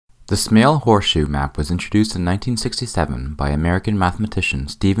The Smale horseshoe map was introduced in 1967 by American mathematician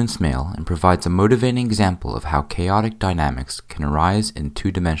Stephen Smale and provides a motivating example of how chaotic dynamics can arise in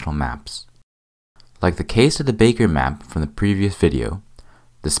two-dimensional maps. Like the case of the Baker map from the previous video,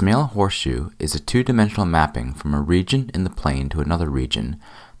 the Smale horseshoe is a two-dimensional mapping from a region in the plane to another region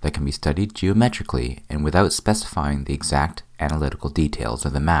that can be studied geometrically and without specifying the exact analytical details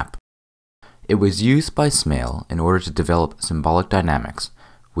of the map. It was used by Smale in order to develop symbolic dynamics,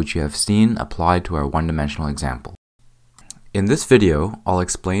 which you have seen applied to our one-dimensional example. In this video, I'll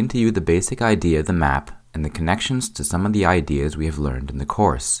explain to you the basic idea of the map and the connections to some of the ideas we have learned in the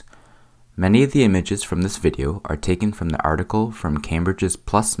course. Many of the images from this video are taken from the article from Cambridge's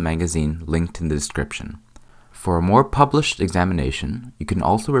PLOS magazine linked in the description. For a more published examination, you can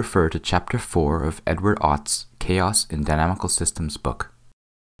also refer to Chapter 4 of Edward Ott's Chaos in Dynamical Systems book.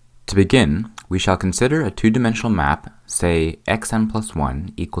 To begin, we shall consider a two-dimensional map, say xn plus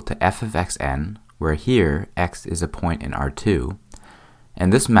 1 equal to f of xn, where here x is a point in R2,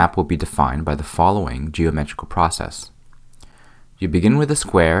 and this map will be defined by the following geometrical process. You begin with a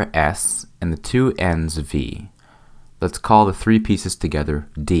square S and the two ends V. Let's call the three pieces together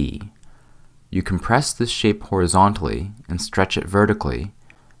D. You compress this shape horizontally and stretch it vertically,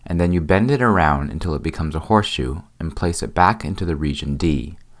 and then you bend it around until it becomes a horseshoe and place it back into the region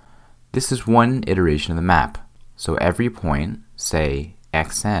D. This is one iteration of the map, so every point, say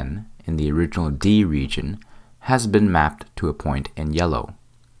xn, in the original D region has been mapped to a point in yellow.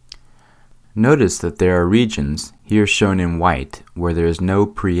 Notice that there are regions, here shown in white, where there is no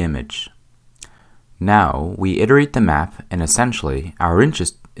pre-image. Now, we iterate the map, and essentially, our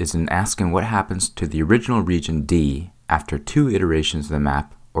interest is in asking what happens to the original region D after two iterations of the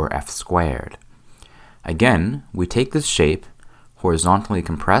map, or f squared. Again, we take this shape, horizontally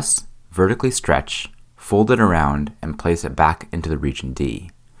compress, vertically stretch, fold it around, and place it back into the region D.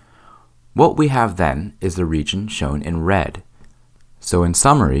 What we have then is the region shown in red. So in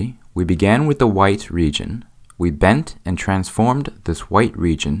summary, we began with the white region, we bent and transformed this white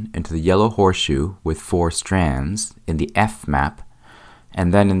region into the yellow horseshoe with 4 strands in the F map,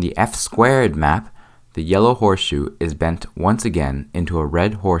 and then in the F squared map, the yellow horseshoe is bent once again into a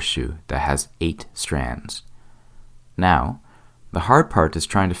red horseshoe that has 8 strands. Now, the hard part is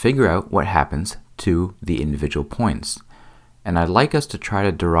trying to figure out what happens to the individual points, and I'd like us to try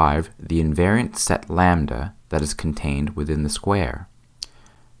to derive the invariant set lambda that is contained within the square.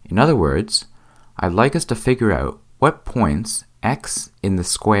 In other words, I'd like us to figure out what points x in the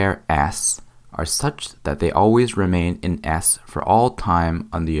square S are such that they always remain in S for all time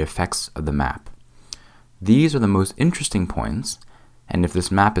under the effects of the map. These are the most interesting points, and if this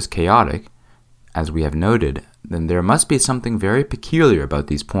map is chaotic, as we have noted, then there must be something very peculiar about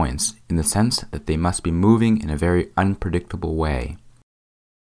these points in the sense that they must be moving in a very unpredictable way.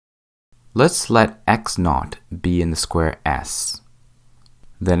 Let's let x0 be in the square S.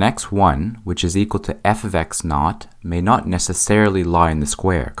 Then x1, which is equal to f of x0, may not necessarily lie in the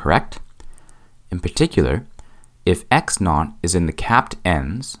square, correct? In particular, if x0 is in the capped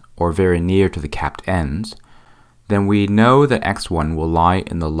ends, or very near to the capped ends, then we know that x1 will lie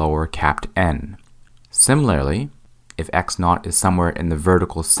in the lower capped end. Similarly, if x0 is somewhere in the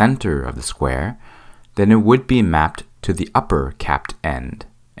vertical center of the square, then it would be mapped to the upper capped end,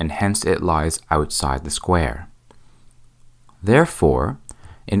 and hence it lies outside the square. Therefore,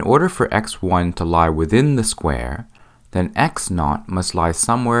 in order for x1 to lie within the square, then x0 must lie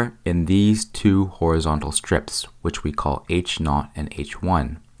somewhere in these two horizontal strips, which we call h0 and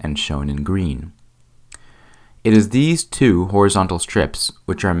h1, and shown in green. It is these two horizontal strips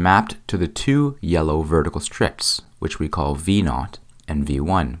which are mapped to the two yellow vertical strips, which we call v0 and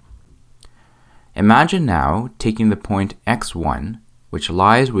v1. Imagine now taking the point x1, which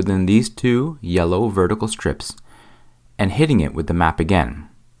lies within these two yellow vertical strips, and hitting it with the map again.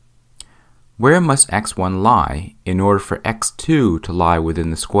 Where must x1 lie in order for x2 to lie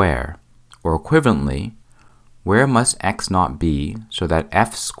within the square? Or equivalently, where must x0 be so that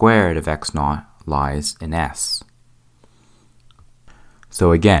f squared of x0 lies in S?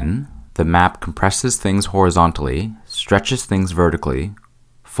 So again, the map compresses things horizontally, stretches things vertically,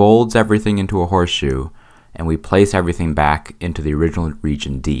 folds everything into a horseshoe, and we place everything back into the original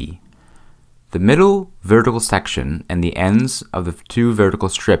region D. The middle vertical section and the ends of the two vertical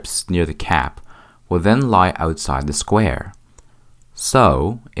strips near the cap will then lie outside the square.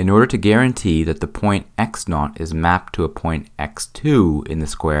 So, in order to guarantee that the point x0 is mapped to a point x2 in the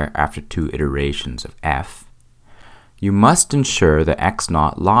square after two iterations of f, you must ensure that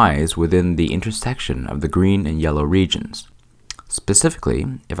x0 lies within the intersection of the green and yellow regions. Specifically,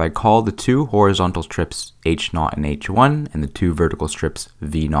 if I call the two horizontal strips H0 and H1 and the two vertical strips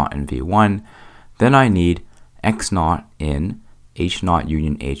V0 and V1, then I need X0 in H0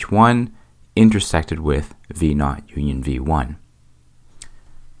 union H1 intersected with V0 union V1.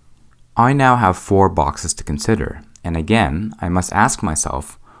 I now have 4 boxes to consider, and again, I must ask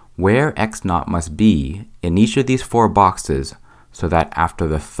myself where X0 must be in each of these 4 boxes so that after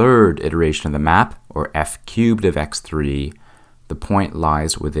the third iteration of the map, or f cubed of x3, the point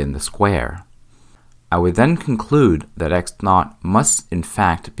lies within the square. I would then conclude that X0 must in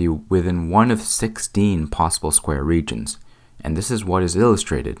fact be within one of 16 possible square regions, and this is what is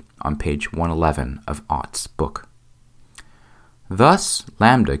illustrated on page 111 of Ott's book. Thus,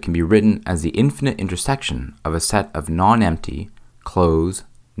 lambda can be written as the infinite intersection of a set of non-empty, closed,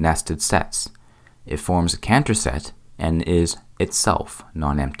 nested sets. It forms a Cantor set and is itself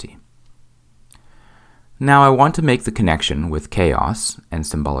non-empty. Now I want to make the connection with chaos and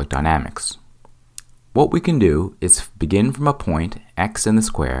symbolic dynamics. What we can do is begin from a point x in the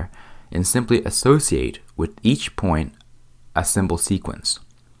square and simply associate with each point a symbol sequence.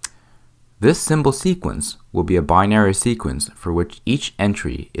 This symbol sequence will be a binary sequence for which each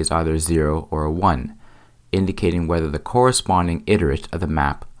entry is either 0 or a 1, indicating whether the corresponding iterate of the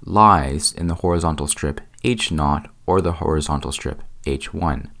map lies in the horizontal strip H0 or the horizontal strip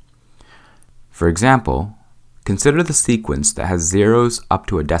H1. For example, consider the sequence that has zeros up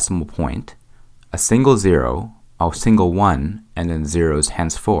to a decimal point, a single 0, a single 1, and then zeros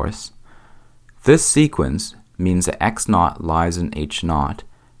henceforth. This sequence means that X0 lies in H0,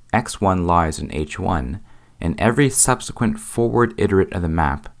 X1 lies in H1, and every subsequent forward iterate of the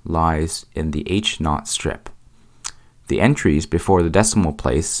map lies in the H0 strip. The entries before the decimal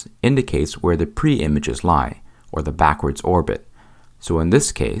place indicates where the pre-images lie, or the backwards orbit. So in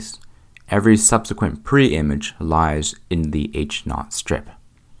this case, every subsequent pre-image lies in the H0 strip.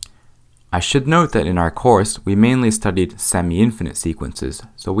 I should note that in our course, we mainly studied semi-infinite sequences,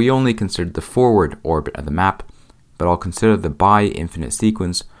 so we only considered the forward orbit of the map, but I'll consider the bi-infinite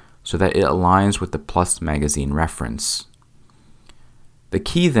sequence so that it aligns with the PLUS magazine reference. The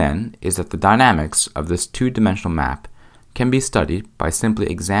key then is that the dynamics of this two-dimensional map can be studied by simply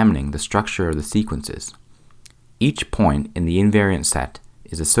examining the structure of the sequences. Each point in the invariant set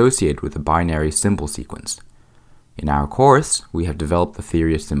is associated with a binary symbol sequence. In our course, we have developed the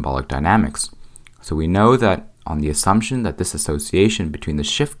theory of symbolic dynamics, so we know that on the assumption that this association between the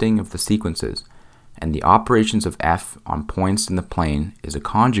shifting of the sequences and the operations of f on points in the plane is a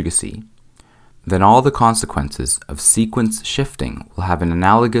conjugacy, then all the consequences of sequence shifting will have an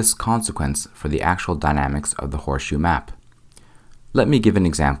analogous consequence for the actual dynamics of the horseshoe map. Let me give an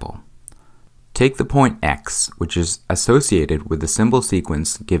example. Take the point x, which is associated with the symbol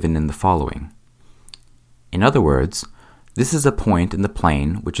sequence given in the following. In other words, this is a point in the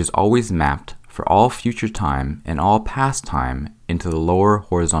plane which is always mapped for all future time and all past time into the lower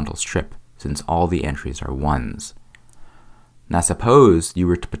horizontal strip, since all the entries are 1s. Now suppose you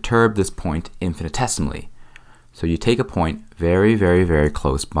were to perturb this point infinitesimally. So you take a point very, very, very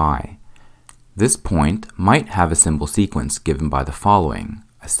close by. This point might have a symbol sequence given by the following: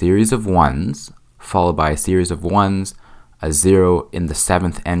 a series of 1s, followed by a series of 1s, a 0 in the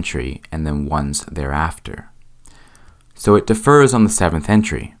 7th entry, and then 1s thereafter. So it differs on the 7th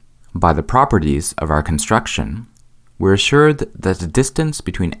entry. By the properties of our construction, we're assured that the distance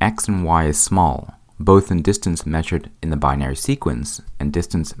between x and y is small, both in distance measured in the binary sequence and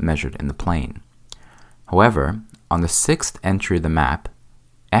distance measured in the plane. However, on the 6th entry of the map,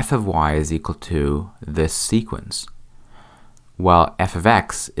 f of y is equal to this sequence, while f of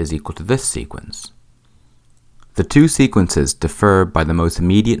x is equal to this sequence. The two sequences differ by the most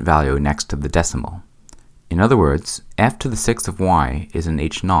immediate value next to the decimal. In other words, f to the 6th of y is in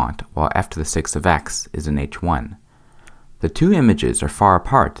h0, while f to the 6th of x is in h1. The two images are far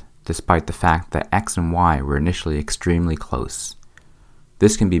apart, despite the fact that x and y were initially extremely close.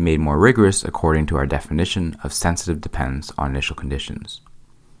 This can be made more rigorous according to our definition of sensitive dependence on initial conditions.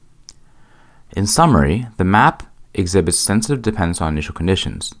 In summary, the map exhibits sensitive dependence on initial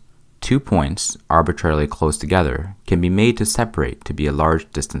conditions. 2 points, arbitrarily close together, can be made to separate to be a large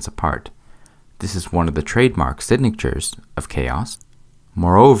distance apart. This is one of the trademark signatures of chaos.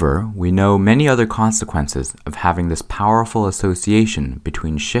 Moreover, we know many other consequences of having this powerful association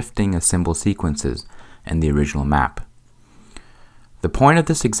between shifting of symbol sequences and the original map. The point of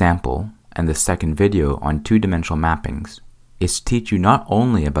this example, and the second video on two-dimensional mappings, is to teach you not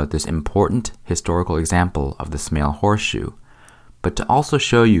only about this important historical example of the Smale horseshoe, but to also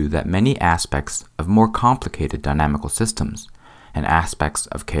show you that many aspects of more complicated dynamical systems and aspects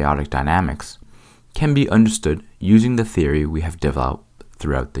of chaotic dynamics can be understood using the theory we have developed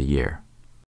throughout the year.